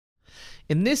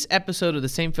In this episode of the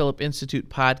St. Philip Institute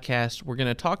podcast, we're going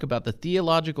to talk about the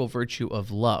theological virtue of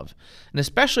love. And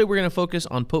especially we're going to focus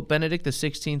on Pope Benedict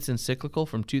XVI's encyclical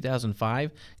from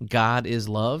 2005, God is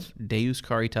Love, Deus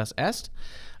Caritas Est,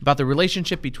 about the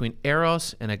relationship between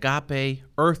eros and agape,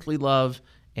 earthly love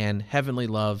and heavenly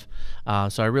love.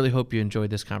 So I really hope you enjoyed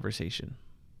this conversation.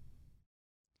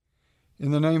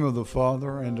 In the name of the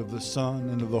Father, and of the Son,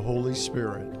 and of the Holy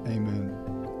Spirit. Amen.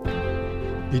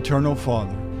 Eternal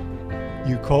Father,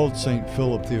 you called St.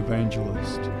 Philip the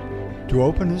Evangelist to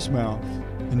open his mouth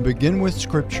and begin with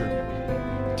Scripture,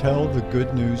 tell the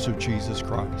good news of Jesus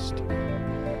Christ.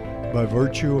 By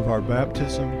virtue of our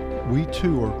baptism, we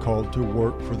too are called to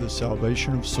work for the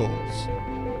salvation of souls.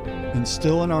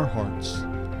 Instill in our hearts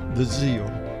the zeal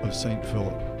of St.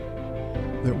 Philip,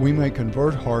 that we may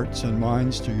convert hearts and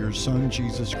minds to your Son,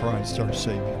 Jesus Christ, our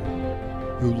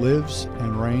Savior, who lives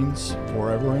and reigns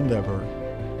forever and ever.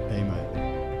 Amen.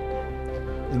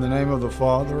 In the name of the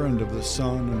Father, and of the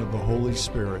Son, and of the Holy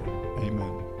Spirit.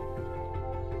 Amen.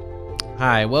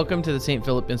 Hi, welcome to the St.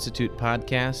 Philip Institute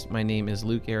podcast. My name is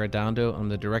Luke Arredondo. I'm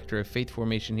the Director of Faith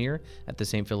Formation here at the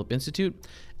St. Philip Institute.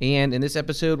 And in this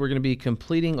episode, we're going to be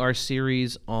completing our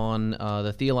series on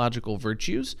the theological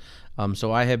virtues.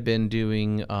 So I have been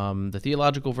doing the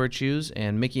theological virtues,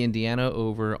 and Mickey and Deanna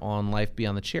over on Life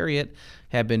Beyond the Chariot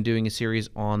have been doing a series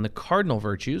on the cardinal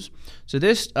virtues. So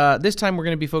this time we're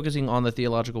going to be focusing on the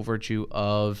theological virtue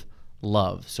of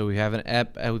love. So we've had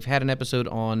an episode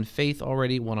on faith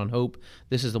already, one on hope.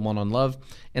 This is the one on love.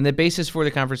 And the basis for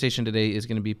the conversation today is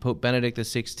going to be Pope Benedict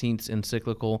XVI's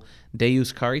encyclical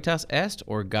Deus Caritas Est,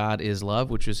 or God is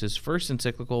Love, which was his first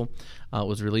encyclical. It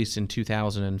was released in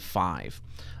 2005.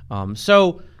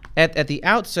 So at the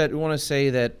outset, we want to say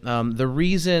that the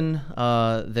reason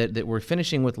that we're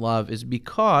finishing with love is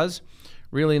because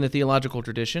really in the theological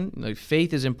tradition,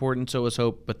 faith is important, so is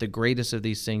hope, but the greatest of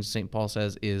these things, St. Paul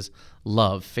says, is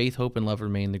love. Faith, hope, and love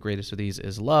remain. The greatest of these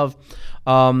is love.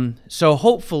 So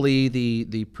hopefully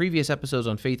the previous episodes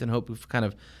on faith and hope have kind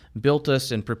of built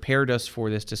us and prepared us for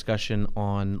this discussion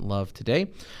on love today.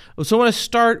 So I want to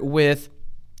start with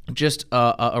just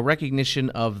a recognition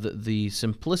of the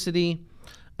simplicity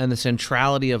and the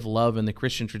centrality of love in the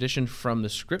Christian tradition from the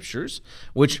Scriptures,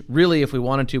 which really, if we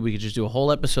wanted to, we could just do a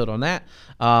whole episode on that.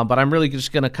 But I'm really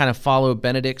just going to kind of follow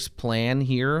Benedict's plan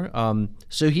here.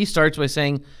 So he starts by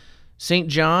saying, St.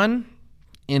 John,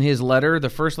 in his letter,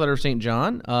 the first letter of St.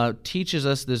 John, teaches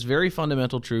us this very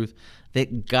fundamental truth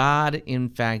that God, in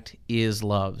fact, is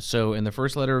love. So in the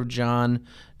first letter of John,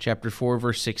 chapter 4,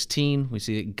 verse 16, we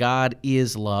see that God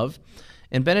is love.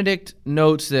 And Benedict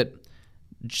notes that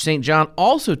St. John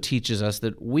also teaches us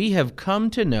that we have come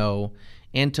to know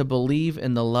and to believe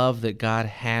in the love that God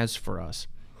has for us.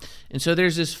 And so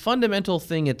there's this fundamental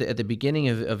thing at the beginning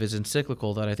of his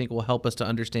encyclical that I think will help us to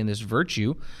understand this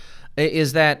virtue,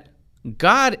 is that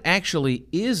God actually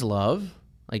is love.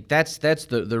 Like that's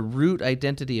the root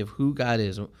identity of who God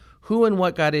is. Who and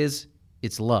what God is,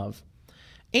 it's love.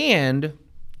 And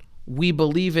we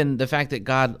believe in the fact that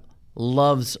God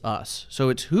loves us. So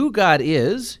it's who God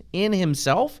is in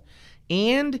himself,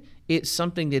 and it's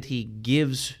something that he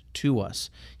gives to us.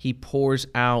 He pours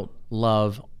out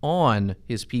love on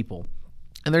his people.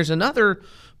 And there's another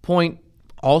point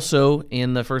also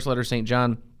in the first letter of St.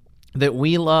 John, that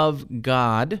we love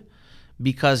God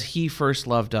because he first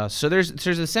loved us. So there's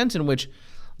a sense in which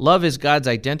love is God's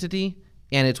identity,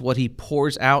 and it's what he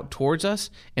pours out towards us.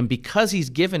 And because he's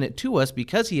given it to us,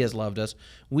 because he has loved us,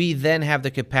 we then have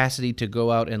the capacity to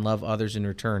go out and love others in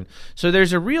return. So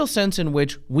there's a real sense in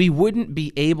which we wouldn't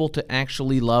be able to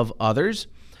actually love others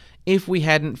if we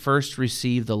hadn't first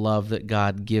received the love that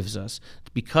God gives us.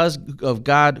 It's because of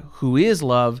God, who is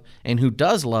love and who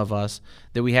does love us,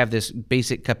 that we have this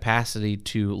basic capacity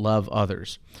to love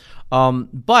others.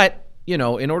 But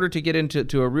in order to get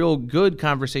into a real good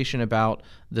conversation about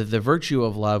the virtue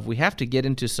of love, we have to get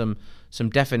into some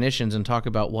definitions and talk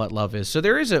about what love is. So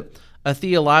there is a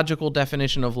theological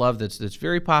definition of love that's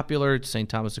very popular. It's St.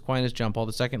 Thomas Aquinas, John Paul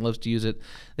II loves to use it,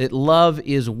 that love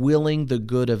is willing the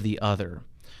good of the other,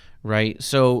 right?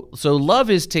 So love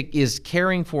is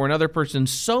caring for another person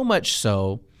so much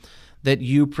so that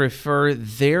you prefer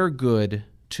their good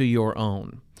to your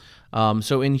own.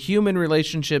 So in human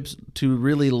relationships, to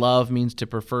really love means to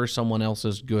prefer someone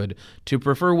else's good, to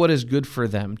prefer what is good for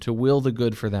them, to will the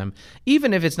good for them,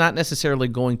 even if it's not necessarily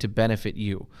going to benefit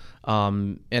you.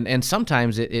 And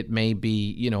sometimes it may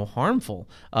be, harmful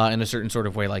in a certain sort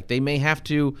of way. Like they may have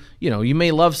to, you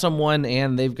may love someone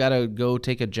and they've got to go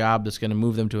take a job that's going to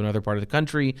move them to another part of the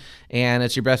country, and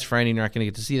it's your best friend and you're not going to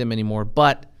get to see them anymore.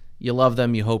 But you love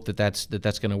them, you hope that that's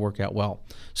going to work out well.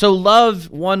 So love,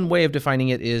 one way of defining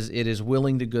it is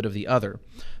willing the good of the other.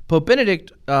 Pope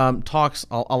Benedict talks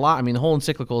a lot. I mean, the whole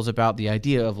encyclical is about the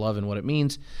idea of love and what it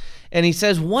means. And he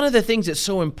says one of the things that's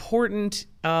so important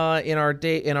in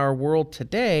our world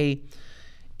today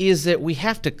is that we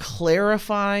have to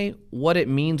clarify what it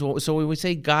means. So when we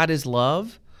say God is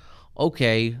love,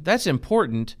 okay, that's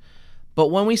important. But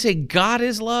when we say God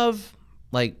is love,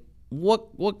 like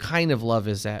what kind of love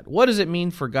is that? What does it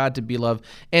mean for God to be love?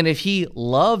 And if he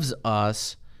loves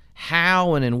us,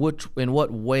 how and in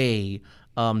what way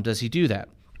does he do that?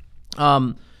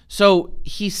 So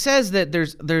he says that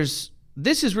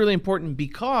this is really important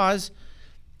because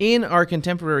in our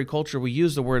contemporary culture, we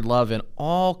use the word love in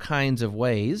all kinds of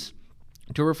ways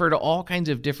to refer to all kinds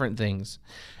of different things.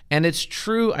 And it's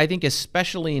true, I think,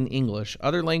 especially in English.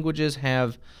 Other languages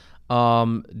have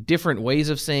different ways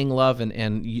of saying love,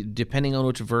 and depending on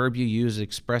which verb you use, it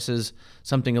expresses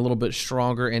something a little bit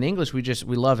stronger. In English, we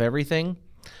love everything,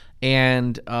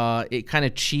 and it kind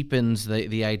of cheapens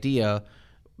the idea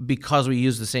because we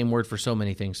use the same word for so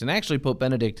many things. And actually, Pope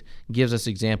Benedict gives us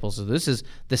examples. So this is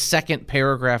the second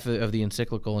paragraph of the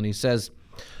encyclical, and he says,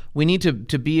 we need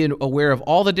to be aware of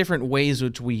all the different ways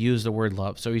which we use the word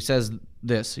love. So he says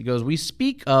this, he goes, we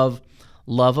speak of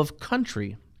love of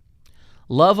country,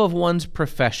 love of one's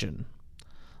profession,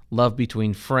 love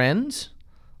between friends,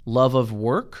 love of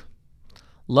work,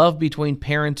 love between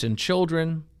parents and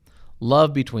children,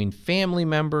 love between family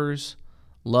members,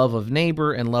 love of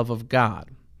neighbor, and love of God.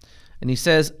 And he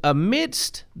says,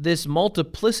 amidst this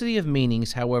multiplicity of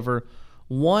meanings, however,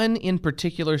 one in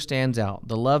particular stands out,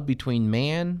 the love between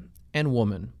man and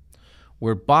woman,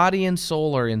 where body and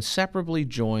soul are inseparably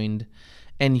joined,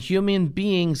 and human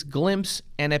beings glimpse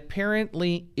an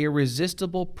apparently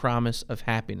irresistible promise of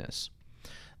happiness.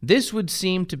 This would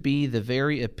seem to be the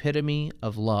very epitome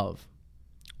of love.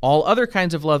 All other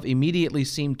kinds of love immediately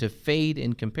seem to fade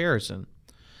in comparison.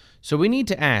 So we need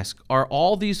to ask, are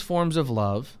all these forms of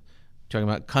love, talking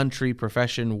about country,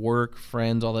 profession, work,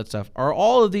 friends, all that stuff, are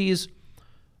all of these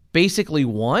basically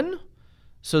one,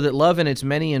 so that love in its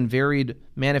many and varied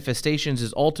manifestations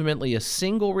is ultimately a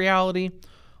single reality,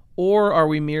 or are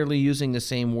we merely using the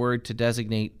same word to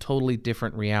designate totally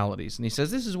different realities? And he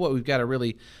says this is what we've got to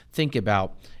really think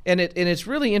about. And it's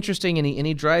really interesting, and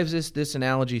he drives this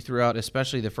analogy throughout,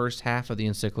 especially the first half of the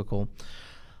encyclical.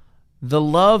 The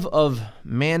love of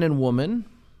man and woman,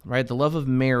 right? The love of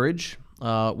marriage,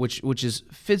 which is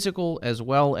physical as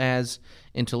well as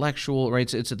intellectual,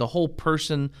 right? It's the whole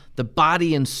person, the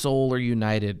body and soul are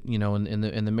united,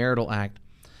 in the marital act.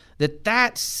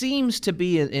 That seems to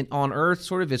be on earth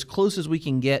sort of as close as we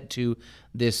can get to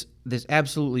this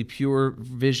absolutely pure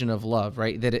vision of love,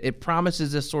 right? That it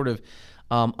promises this sort of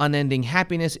unending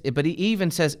happiness, but he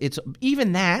even says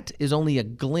even that is only a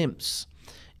glimpse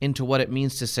into what it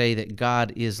means to say that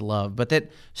God is love. But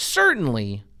that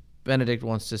certainly, Benedict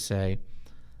wants to say,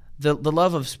 the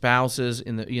love of spouses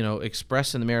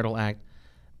expressed in the marital act,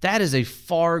 that is a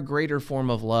far greater form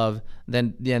of love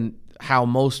than how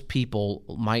most people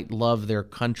might love their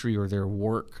country or their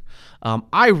work.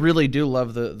 I really do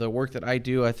love the work that I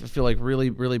do. I feel like really,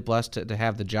 really blessed to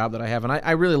have the job that I have, and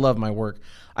I really love my work.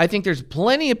 I think there's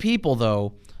plenty of people,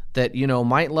 though, that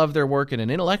might love their work in an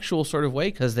intellectual sort of way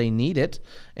because they need it,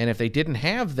 and if they didn't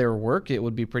have their work, it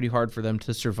would be pretty hard for them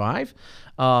to survive.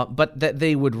 But that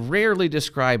they would rarely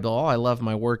describe, "Oh, I love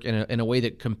my work" in a way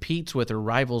that competes with or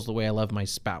rivals the way I love my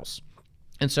spouse.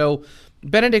 And so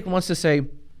Benedict wants to say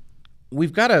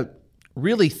we've got to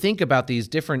really think about these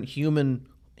different human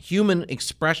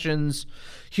expressions,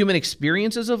 human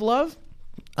experiences of love,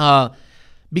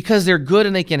 because they're good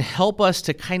and they can help us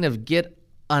to kind of get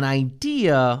an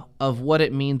idea of what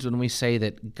it means when we say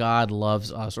that God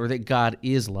loves us or that God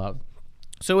is love.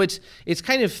 So it's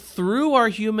kind of through our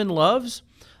human loves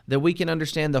that we can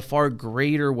understand the far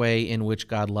greater way in which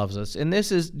God loves us. And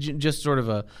this is just sort of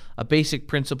a basic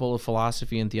principle of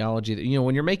philosophy and theology that,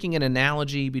 when you're making an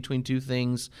analogy between two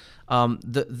things,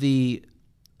 the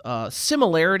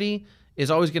similarity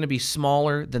is always going to be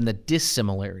smaller than the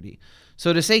dissimilarity.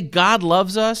 So to say God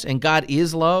loves us and God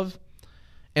is love,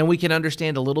 and we can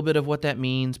understand a little bit of what that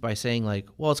means by saying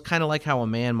it's kind of like how a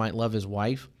man might love his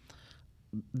wife.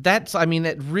 That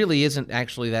really isn't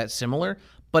actually that similar,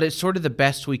 but it's sort of the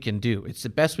best we can do. It's the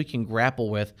best we can grapple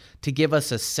with to give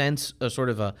us a sense, a sort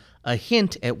of a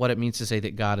hint at what it means to say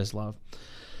that God is love.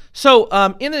 So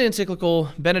in the encyclical,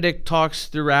 Benedict talks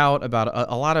throughout about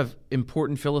a lot of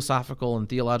important philosophical and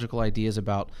theological ideas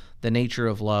about the nature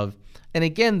of love. And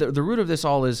again, the root of this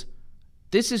all is,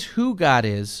 this is who God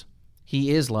is.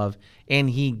 He is love, and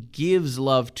he gives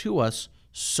love to us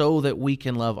so that we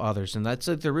can love others. And that's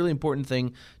the really important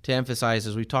thing to emphasize.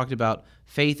 As we talked about,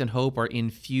 faith and hope are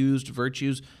infused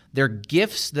virtues. They're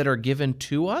gifts that are given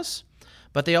to us,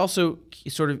 but they also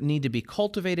sort of need to be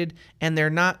cultivated, and they're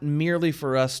not merely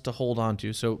for us to hold on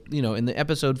to. So, in the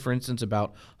episode, for instance,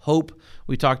 about hope,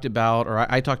 I talked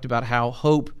about how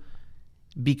hope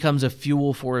becomes a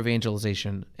fuel for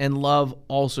evangelization, and love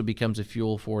also becomes a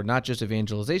fuel for not just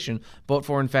evangelization, but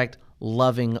for, in fact,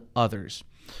 loving others.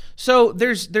 So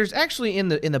there's actually in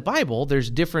the Bible, there's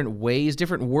different ways,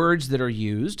 different words that are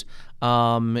used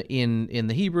in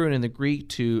the Hebrew and in the Greek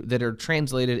that are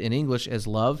translated in English as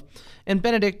love. And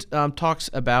Benedict talks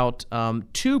about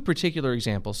two particular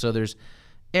examples. So there's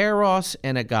eros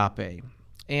and agape.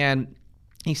 And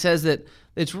he says that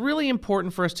it's really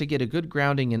important for us to get a good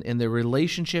grounding in the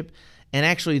relationship and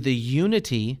actually the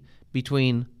unity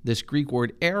between this Greek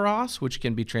word eros, which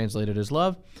can be translated as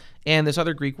love, and this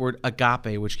other Greek word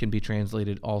agape, which can be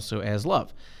translated also as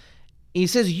love. He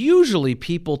says usually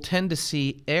people tend to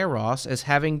see eros as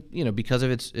having, because of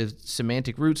its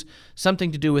semantic roots,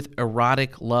 something to do with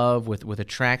erotic love, with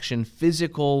attraction,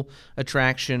 physical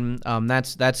attraction.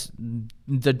 That's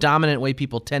the dominant way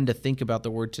people tend to think about the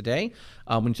word today.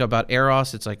 When you talk about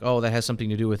eros, it's like, oh, that has something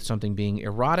to do with something being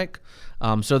erotic.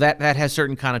 So that has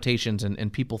certain connotations,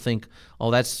 and people think,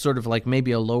 oh, that's sort of like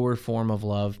maybe a lower form of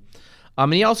love.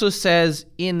 And he also says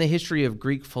in the history of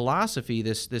Greek philosophy,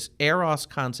 this eros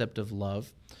concept of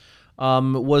love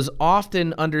was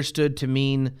often understood to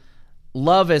mean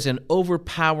love as an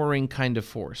overpowering kind of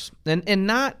force, and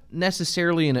not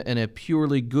necessarily in a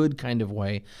purely good kind of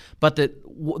way, but that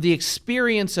the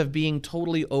experience of being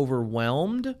totally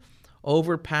overwhelmed,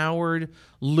 overpowered,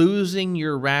 losing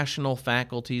your rational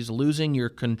faculties, losing your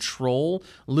control,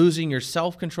 losing your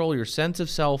self-control, your sense of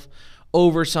self,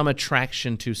 over some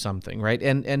attraction to something, right?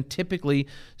 And typically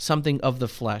something of the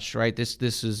flesh, right? This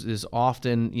is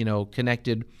often,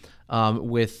 connected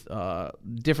with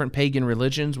different pagan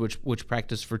religions which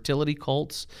practice fertility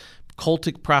cults,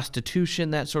 cultic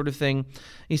prostitution, that sort of thing.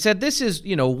 He said this is,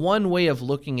 one way of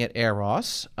looking at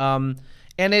eros, and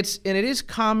it is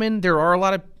common. There are a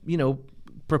lot of,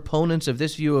 proponents of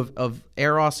this view of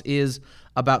eros is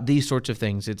about these sorts of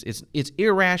things. It's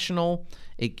irrational.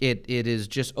 It is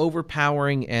just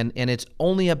overpowering, and it's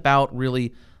only about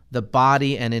really the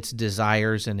body and its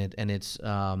desires, and it's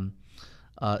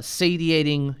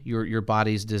satiating your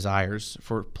body's desires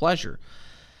for pleasure.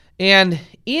 And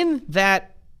in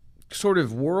that sort of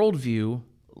worldview,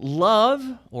 love,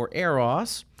 or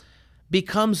eros,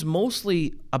 becomes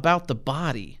mostly about the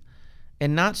body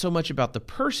and not so much about the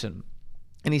person.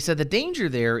 And he said the danger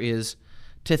there is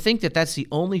to think that that's the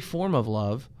only form of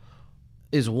love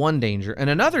is one danger.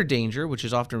 And another danger, which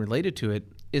is often related to it,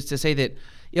 is to say that,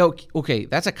 okay,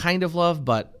 that's a kind of love,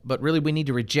 but really we need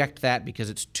to reject that because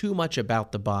it's too much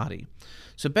about the body.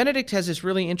 So Benedict has this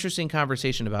really interesting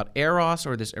conversation about eros,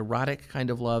 or this erotic kind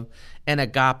of love, and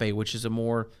agape, which is a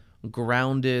more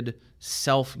grounded,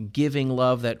 self-giving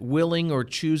love, that willing or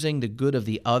choosing the good of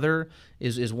the other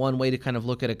is one way to kind of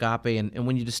look at agape. And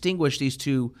when you distinguish these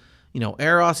two,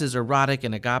 eros is erotic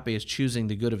and agape is choosing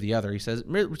the good of the other, he says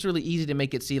it's really easy to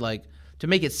make it seem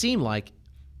like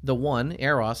the one,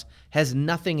 eros, has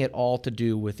nothing at all to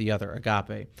do with the other,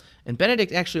 agape. And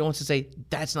Benedict actually wants to say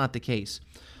that's not the case.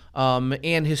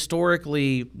 And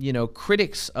historically,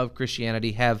 critics of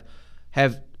Christianity have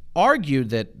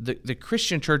argued that the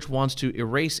Christian church wants to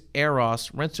erase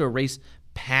eros, wants to erase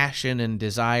passion and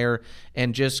desire,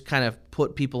 and just kind of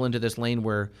put people into this lane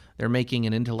where they're making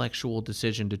an intellectual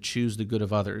decision to choose the good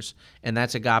of others. And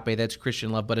that's agape, that's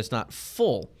Christian love, but it's not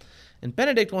full. And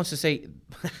Benedict wants to say,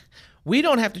 we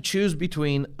don't have to choose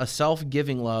between a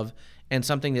self-giving love and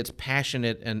something that's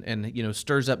passionate and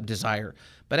stirs up desire.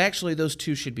 But actually, those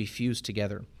two should be fused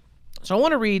together. So I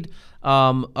want to read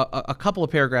a couple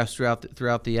of paragraphs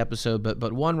throughout the episode,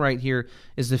 but one right here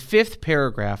is the 5th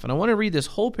paragraph, and I want to read this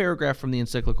whole paragraph from the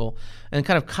encyclical and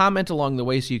kind of comment along the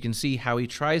way so you can see how he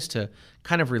tries to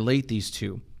kind of relate these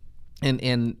two,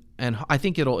 and I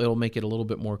think it'll make it a little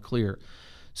bit more clear.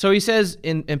 So he says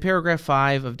in paragraph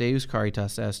 5 of Deus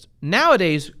Caritas Est,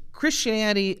 nowadays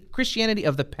Christianity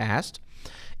of the past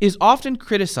is often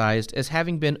criticized as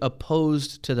having been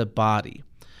opposed to the body.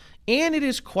 And it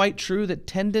is quite true that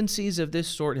tendencies of this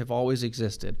sort have always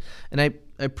existed. And I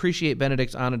appreciate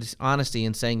Benedict's honesty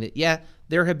in saying that, yeah,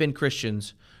 there have been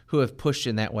Christians who have pushed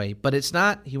in that way. But it's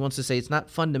not, he wants to say, it's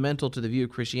not fundamental to the view of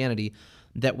Christianity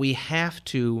that we have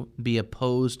to be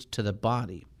opposed to the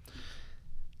body.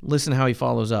 Listen how he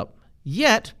follows up.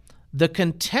 Yet, the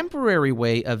contemporary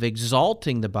way of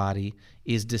exalting the body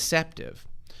is deceptive.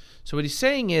 So what he's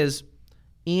saying is,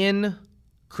 in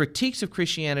critiques of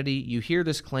Christianity, you hear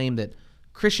this claim that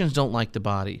Christians don't like the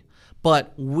body,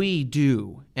 but we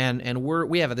do, and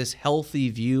we have this healthy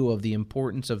view of the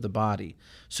importance of the body.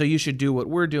 So you should do what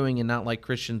we're doing and not like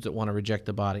Christians that want to reject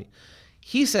the body.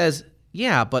 He says,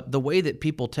 yeah, but the way that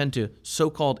people tend to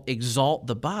so-called exalt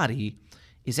the body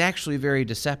is actually very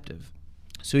deceptive.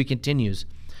 So he continues,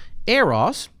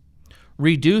 Eros,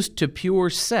 reduced to pure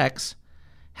sex,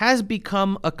 has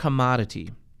become a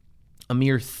commodity, a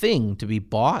mere thing to be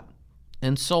bought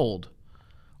and sold.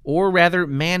 Or rather,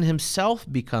 man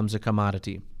himself becomes a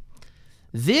commodity.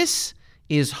 This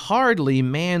is hardly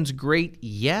man's great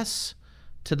yes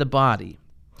to the body.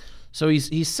 So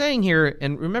he's saying here,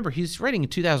 and remember, he's writing in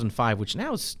 2005, which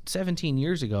now is 17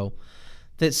 years ago,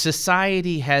 that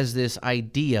society has this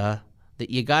idea that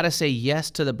you got to say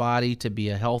yes to the body to be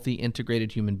a healthy,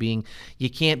 integrated human being. You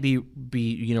can't be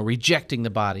rejecting the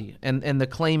body. And the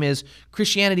claim is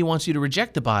Christianity wants you to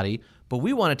reject the body, but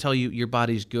we want to tell you your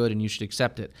body's good and you should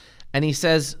accept it. And he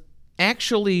says,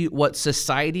 actually, what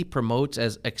society promotes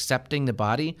as accepting the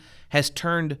body has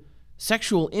turned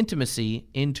sexual intimacy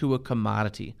into a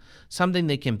commodity, something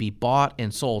that can be bought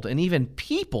and sold, and even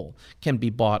people can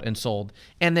be bought and sold.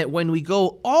 And that when we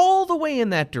go all the way in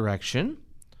that direction,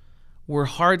 we're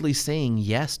hardly saying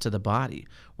yes to the body.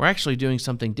 We're actually doing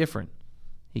something different.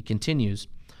 He continues,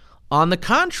 on the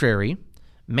contrary,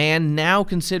 man now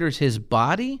considers his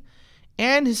body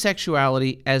and his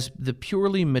sexuality as the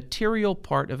purely material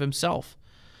part of himself,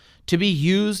 to be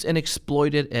used and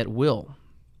exploited at will.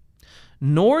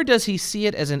 Nor does he see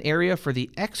it as an area for the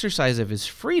exercise of his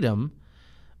freedom,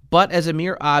 but as a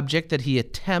mere object that he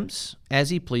attempts,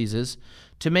 as he pleases,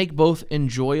 to make both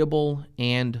enjoyable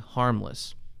and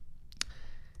harmless.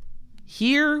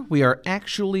 Here we are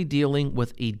actually dealing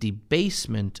with a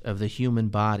debasement of the human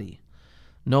body.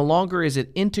 No longer is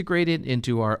it integrated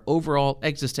into our overall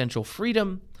existential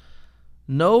freedom.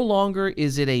 No longer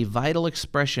is it a vital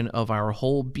expression of our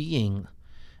whole being,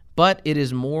 but it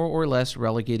is more or less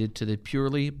relegated to the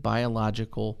purely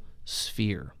biological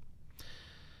sphere.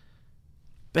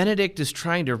 Benedict is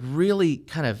trying to really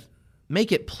kind of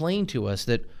make it plain to us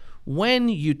that when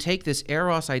you take this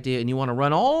Eros idea and you want to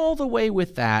run all the way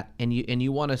with that, and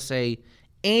you want to say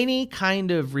any kind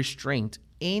of restraint,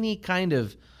 any kind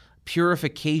of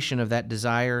purification of that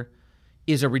desire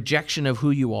is a rejection of who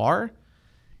you are,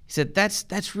 he said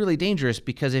that's really dangerous,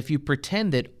 because if you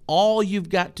pretend that all you've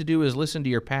got to do is listen to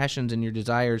your passions and your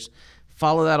desires,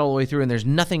 follow that all the way through, and there's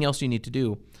nothing else you need to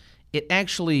do, it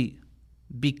actually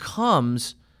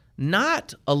becomes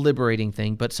not a liberating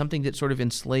thing, but something that sort of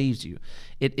enslaves you.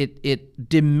 It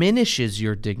diminishes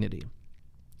your dignity.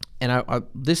 And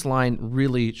this line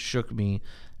really shook me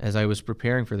as I was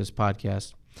preparing for this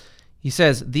podcast. He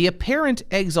says, the apparent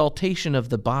exaltation of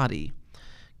the body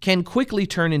can quickly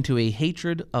turn into a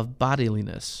hatred of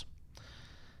bodiliness.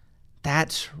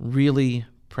 That's really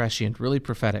prescient, really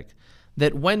prophetic.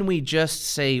 That when we just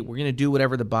say we're going to do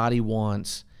whatever the body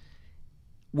wants,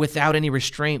 without any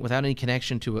restraint, without any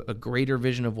connection to a greater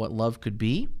vision of what love could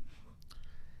be,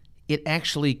 it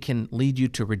actually can lead you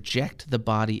to reject the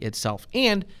body itself.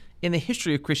 And in the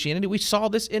history of Christianity, we saw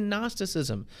this in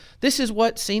Gnosticism. This is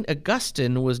what St.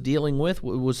 Augustine was dealing with,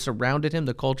 was surrounded him,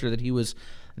 the culture that he was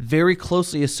very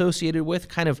closely associated with,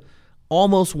 kind of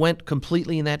almost went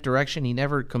completely in that direction. He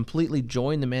never completely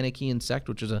joined the Manichaean sect,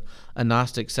 which is a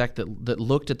Gnostic sect that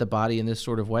looked at the body in this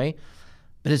sort of way.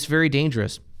 But it's very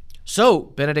dangerous. So,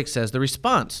 Benedict says, the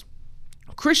response.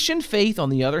 Christian faith,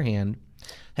 on the other hand,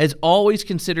 has always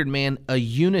considered man a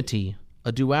unity,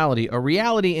 a duality, a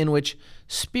reality in which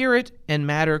spirit and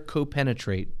matter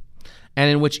co-penetrate, and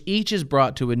in which each is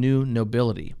brought to a new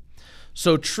nobility.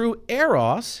 So true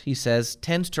Eros, he says,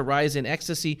 tends to rise in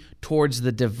ecstasy towards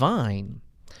the divine,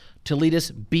 to lead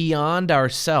us beyond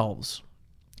ourselves.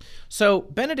 So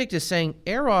Benedict is saying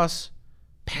Eros,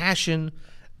 passion,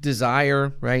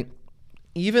 desire, right?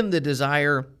 Even the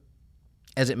desire,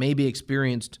 as it may be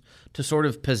experienced, to sort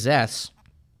of possess,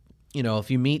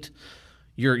 if you meet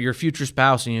your future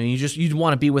spouse and you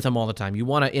want to be with them all the time. You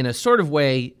want to, in a sort of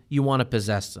way, you want to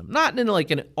possess them. Not in like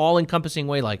an all-encompassing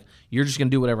way, like you're just going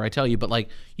to do whatever I tell you, but like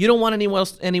you don't want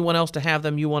anyone else to have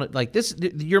them. You want it like this,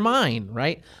 you're mine,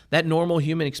 right? That normal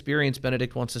human experience,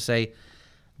 Benedict wants to say,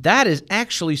 that is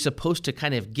actually supposed to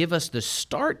kind of give us the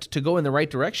start to go in the right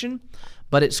direction,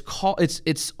 but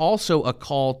it's also a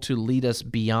call to lead us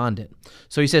beyond it.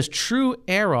 So he says, true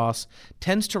Eros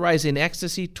tends to rise in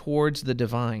ecstasy towards the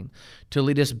divine, to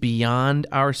lead us beyond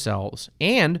ourselves.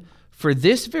 And for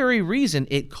this very reason,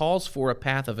 it calls for a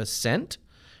path of ascent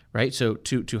right? So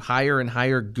to higher and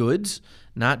higher goods,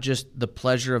 not just the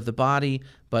pleasure of the body,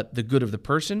 but the good of the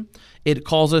person. It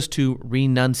calls us to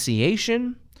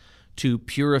renunciation, to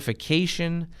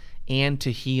purification, and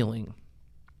to healing.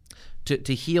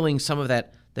 To healing some of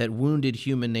that wounded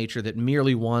human nature that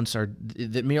merely wants or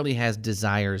that merely has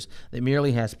desires, that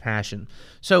merely has passion.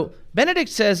 So Benedict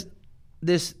says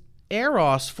this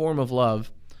eros form of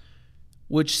love,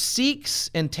 which seeks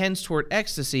and tends toward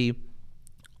ecstasy,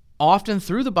 often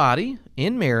through the body,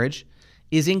 in marriage,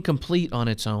 is incomplete on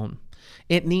its own.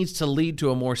 It needs to lead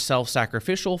to a more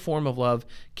self-sacrificial form of love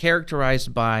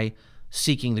characterized by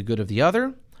seeking the good of the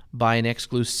other, by an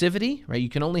exclusivity, right? You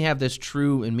can only have this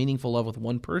true and meaningful love with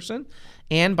one person,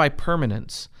 and by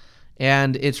permanence.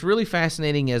 And it's really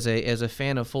fascinating as a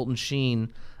fan of Fulton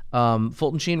Sheen.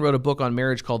 Fulton Sheen wrote a book on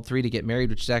marriage called 3 to Get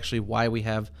Married, which is actually why we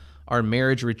have our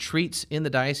marriage retreats in the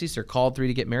diocese. They're called 3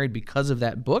 to Get Married because of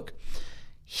that book.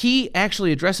 He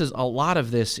actually addresses a lot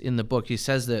of this in the book. He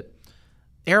says that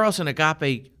eros and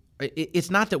agape, it's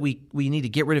not that we need to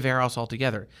get rid of eros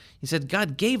altogether. He said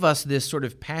God gave us this sort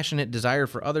of passionate desire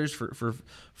for others,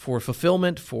 for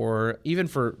fulfillment, for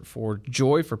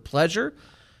joy, for pleasure,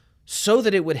 so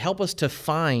that it would help us to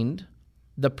find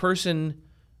the person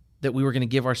that we were going to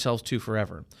give ourselves to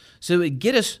forever. So it would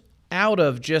get us out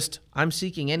of just, I'm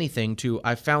seeking anything, to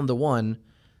I found the one,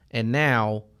 and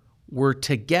now we're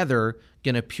together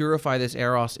going to purify this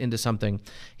eros into something.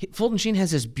 Fulton Sheen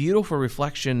has this beautiful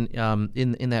reflection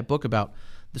in that book about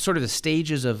the sort of the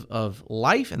stages of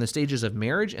life and the stages of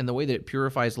marriage and the way that it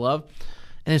purifies love.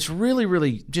 And it's really,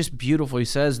 really just beautiful. He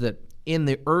says that in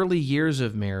the early years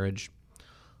of marriage,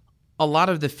 a lot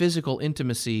of the physical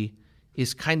intimacy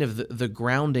is kind of the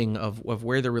grounding of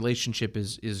where the relationship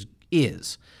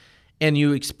is. And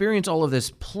you experience all of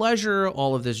this pleasure,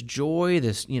 all of this joy,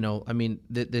 this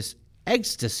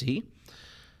ecstasy,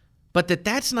 but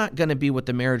that's not going to be what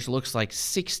the marriage looks like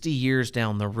 60 years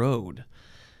down the road.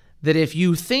 That if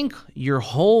you think your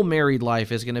whole married life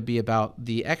is going to be about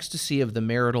the ecstasy of the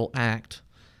marital act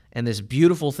and this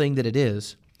beautiful thing that it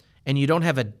is, and you don't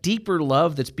have a deeper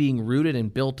love that's being rooted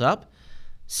and built up,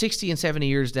 60 and 70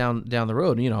 years down the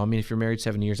road, if you're married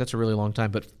 70 years, that's a really long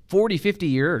time, but 40, 50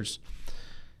 years,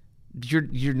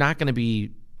 you're not going to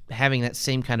be having that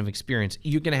same kind of experience.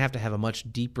 You're going to have a much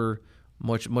deeper,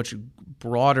 much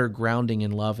broader grounding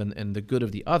in love and the good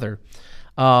of the other.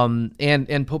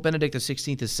 And Pope Benedict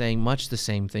XVI is saying much the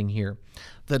same thing here,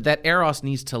 that eros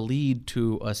needs to lead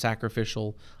to a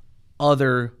sacrificial,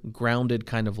 other grounded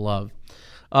kind of love.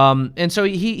 And so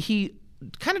he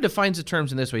kind of defines the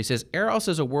terms in this way. He says, eros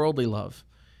is a worldly love.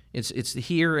 It's the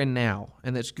here and now,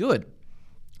 and that's good.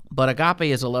 But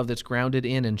agape is a love that's grounded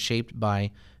in and shaped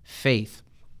by faith.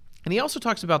 And he also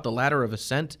talks about the ladder of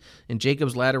ascent in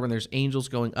Jacob's ladder when there's angels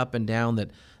going up and down,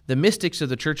 that the mystics of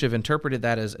the church have interpreted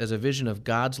that as a vision of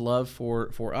God's love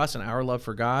for us and our love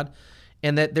for God,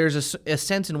 and that there's a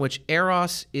sense in which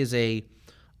eros is a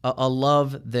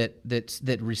love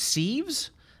that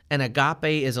receives, and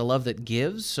agape is a love that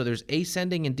gives. So there's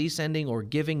ascending and descending, or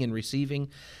giving and receiving.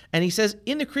 And he says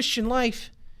in the Christian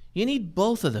life, you need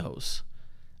both of those.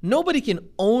 Nobody can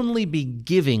only be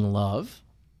giving love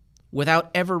without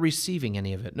ever receiving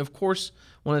any of it. And of course,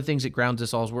 one of the things that grounds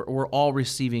us all is we're all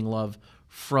receiving love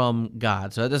from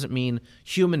God. So that doesn't mean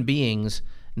human beings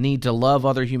need to love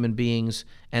other human beings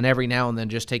and every now and then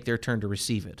just take their turn to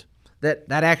receive it. That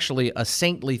actually a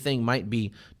saintly thing might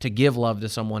be to give love to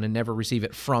someone and never receive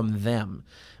it from them.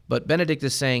 But Benedict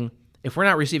is saying, if we're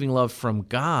not receiving love from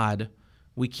God,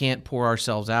 we can't pour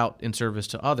ourselves out in service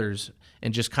to others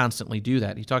and just constantly do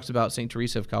that. He talks about St.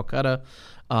 Teresa of Calcutta,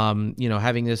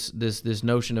 having this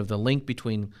notion of the link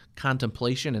between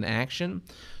contemplation and action.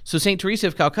 So St. Teresa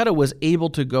of Calcutta was able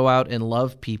to go out and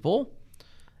love people,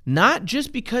 not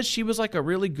just because she was like a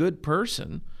really good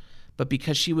person, but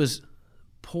because she was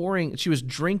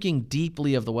drinking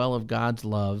deeply of the well of God's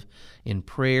love in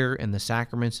prayer and the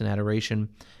sacraments and adoration,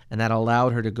 and that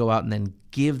allowed her to go out and then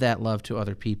give that love to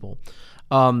other people.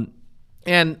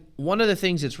 And one of the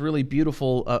things that's really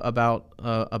beautiful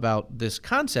about this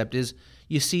concept is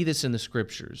you see this in the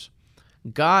Scriptures.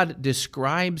 God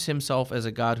describes himself as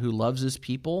a God who loves his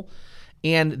people,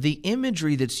 and the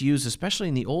imagery that's used, especially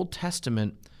in the Old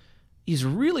Testament, is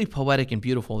really poetic and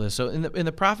beautiful. So in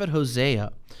the prophet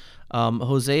Hosea,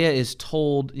 Hosea is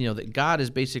told, that God is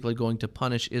basically going to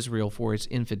punish Israel for its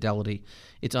infidelity,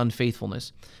 its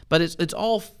unfaithfulness. But it's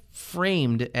all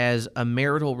framed as a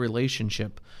marital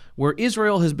relationship where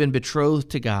Israel has been betrothed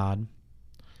to God,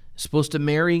 supposed to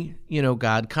marry,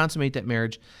 God, consummate that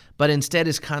marriage, but instead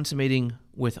is consummating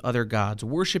with other gods,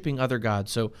 worshiping other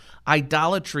gods. So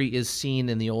idolatry is seen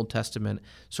in the Old Testament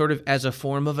sort of as a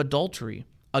form of adultery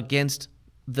against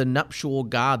the nuptial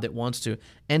God that wants to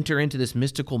enter into this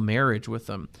mystical marriage with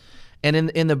them. And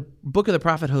in the book of the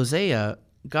prophet Hosea,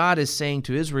 God is saying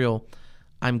to Israel,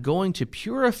 I'm going to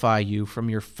purify you from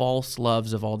your false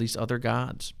loves of all these other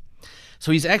gods.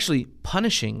 So he's actually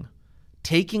punishing,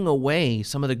 taking away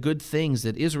some of the good things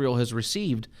that Israel has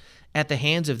received at the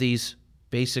hands of these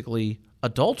basically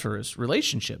adulterous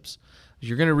relationships.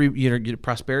 You're going to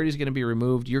prosperity is going to be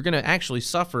removed. You're going to actually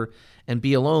suffer and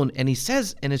be alone. And he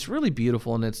says, and it's really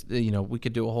beautiful, and it's, we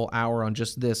could do a whole hour on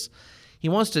just this. He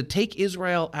wants to take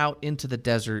Israel out into the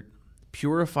desert,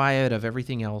 purify it of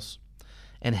everything else,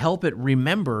 and help it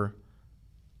remember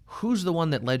who's the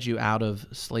one that led you out of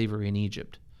slavery in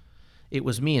Egypt. It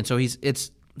was me. And so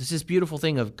it's this beautiful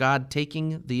thing of God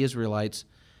taking the Israelites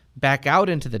back out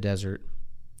into the desert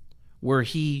where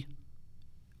he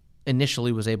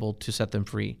initially was able to set them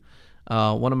free.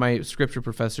 One of my scripture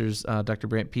professors, Dr.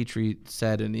 Brant Petrie,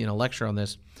 said in a lecture on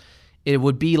this, it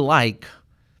would be like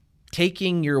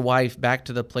taking your wife back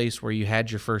to the place where you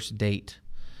had your first date.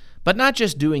 But not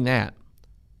just doing that.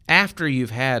 After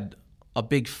you've had a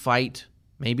big fight,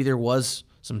 maybe there was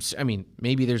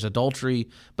maybe there's adultery,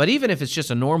 but even if it's just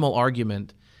a normal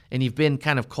argument and you've been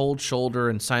kind of cold shoulder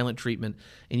and silent treatment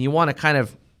and you want to kind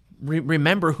of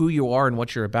remember who you are and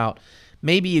what you're about,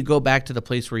 maybe you go back to the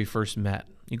place where you first met.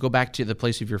 You go back to the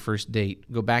place of your first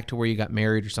date, go back to where you got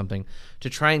married or something to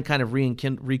try and kind of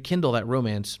rekindle that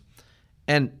romance.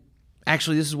 And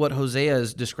actually, this is what Hosea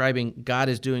is describing God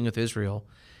is doing with Israel.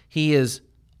 He is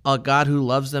a God who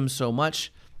loves them so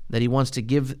much that he wants to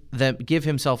give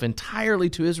himself entirely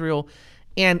to Israel.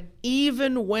 And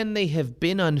even when they have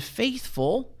been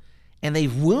unfaithful and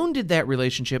they've wounded that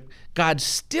relationship, God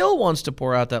still wants to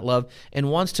pour out that love and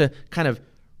wants to kind of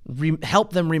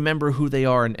help them remember who they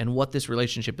are and what this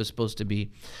relationship is supposed to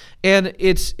be. And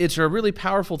it's a really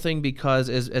powerful thing because,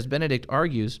 as Benedict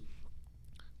argues,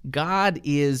 God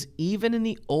is, even in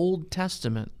the Old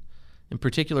Testament, in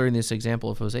particular in this example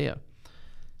of Hosea,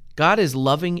 God is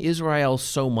loving Israel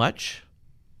so much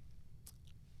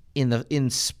in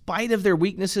spite of their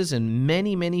weaknesses and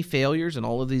many, many failures and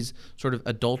all of these sort of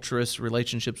adulterous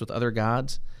relationships with other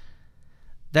gods,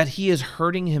 that he is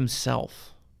hurting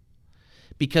himself.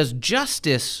 Because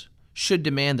justice should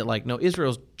demand that, no,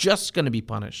 Israel's just going to be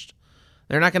punished.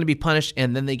 They're not going to be punished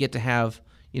and then they get to have,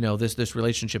 this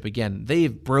relationship again.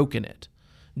 They've broken it.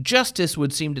 Justice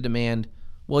would seem to demand,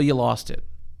 well, you lost it.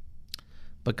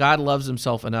 But God loves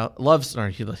himself enough. He loves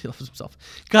himself.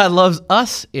 God loves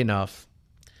us enough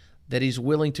that he's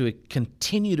willing to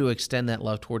continue to extend that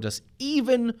love towards us,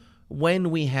 even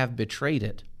when we have betrayed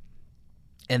it.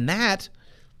 And that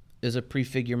is a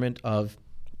prefigurement of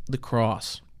the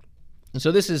cross. And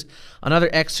so this is another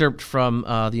excerpt from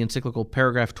the encyclical,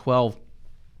 paragraph 12.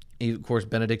 Of course,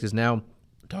 Benedict is now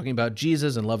talking about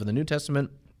Jesus and love in the New Testament.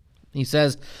 He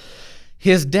says,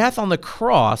 his death on the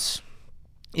cross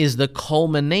is the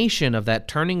culmination of that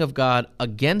turning of God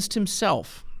against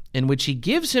himself, in which he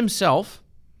gives himself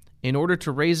in order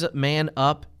to raise man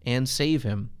up and save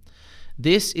him.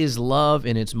 This is love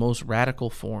in its most radical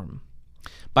form.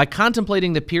 By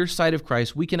contemplating the pierced side of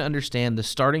Christ, we can understand the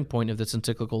starting point of this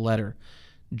encyclical letter,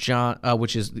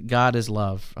 which is God is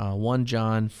love, 1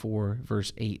 John 4,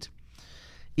 verse 8.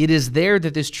 It is there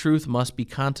that this truth must be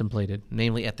contemplated,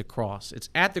 namely at the cross. It's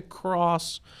at the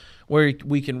cross where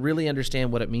we can really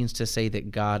understand what it means to say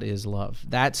that God is love.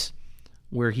 That's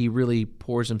where he really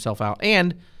pours himself out.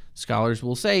 And scholars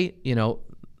will say,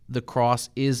 the cross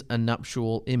is a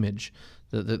nuptial image.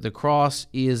 The cross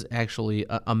is actually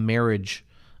a marriage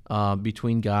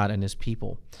between God and his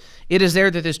people. It is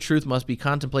there that this truth must be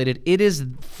contemplated. It is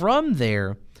from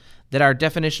there that our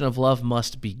definition of love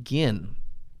must begin.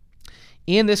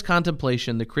 In this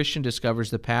contemplation, the Christian discovers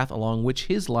the path along which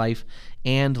his life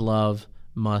and love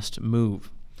must move.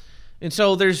 And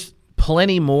so there's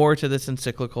plenty more to this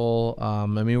encyclical.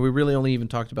 We really only even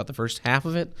talked about the first half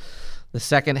of it. The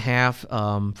second half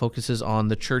focuses on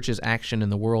the church's action in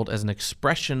the world as an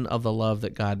expression of the love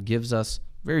that God gives us.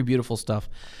 Very beautiful stuff.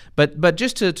 But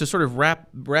just to sort of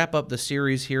wrap up the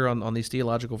series here on these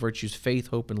theological virtues, faith,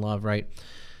 hope, and love, right?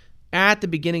 At the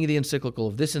beginning of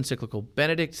this encyclical,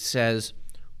 Benedict says,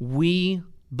 we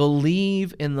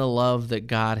believe in the love that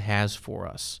God has for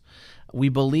us. We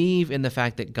believe in the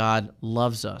fact that God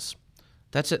loves us.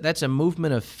 That's a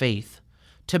movement of faith.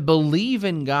 To believe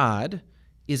in God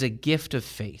is a gift of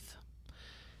faith.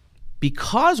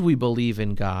 Because we believe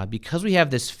in God, because we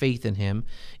have this faith in him,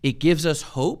 it gives us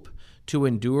hope to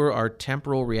endure our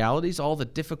temporal realities, all the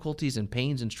difficulties and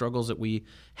pains and struggles that we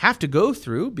have to go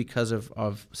through because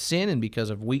of sin and because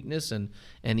of weakness and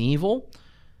evil,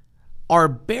 are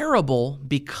bearable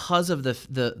because of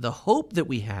the hope that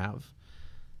we have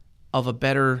of a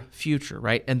better future,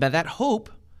 right? And that hope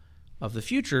of the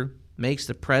future makes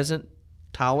the present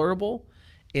tolerable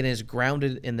and is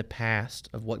grounded in the past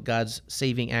of what God's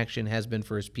saving action has been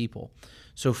for his people.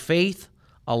 So faith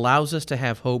allows us to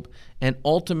have hope, and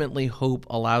ultimately hope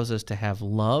allows us to have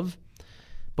love.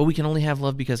 But we can only have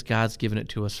love because God's given it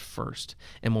to us first.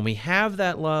 And when we have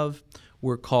that love,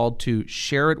 we're called to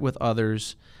share it with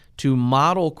others, to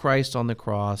model Christ on the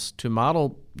cross, to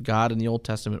model God in the Old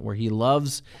Testament where he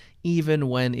loves even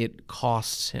when it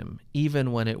costs him,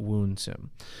 even when it wounds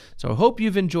him. So I hope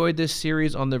you've enjoyed this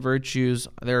series on the virtues.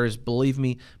 There is, believe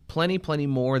me, plenty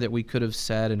more that we could have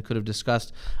said and could have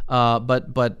discussed.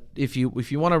 But if you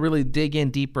want to really dig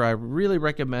in deeper, I really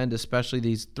recommend especially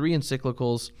these 3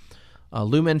 encyclicals,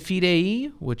 Lumen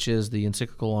Fidei, which is the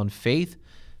encyclical on faith.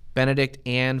 Benedict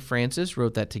and Francis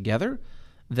wrote that together.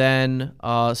 Then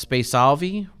Spe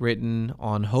Salvi, written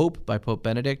on hope by Pope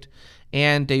Benedict,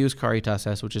 and Deus Caritas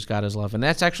Est, which is God is Love. And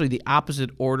that's actually the opposite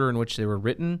order in which they were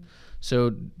written. So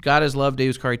God is Love,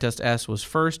 Deus Caritas Est was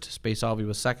first, Spe Salvi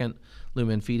was second,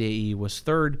 Lumen Fidei was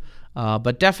third.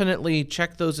 But definitely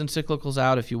check those encyclicals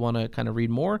out if you want to kind of read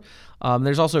more.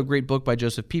 There's also a great book by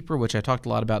Joseph Pieper, which I talked a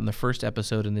lot about in the first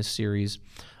episode in this series,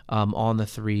 on the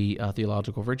 3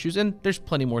 theological virtues. And there's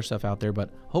plenty more stuff out there, but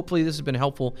hopefully this has been a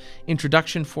helpful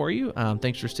introduction for you.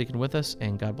 Thanks for sticking with us,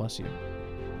 and God bless you.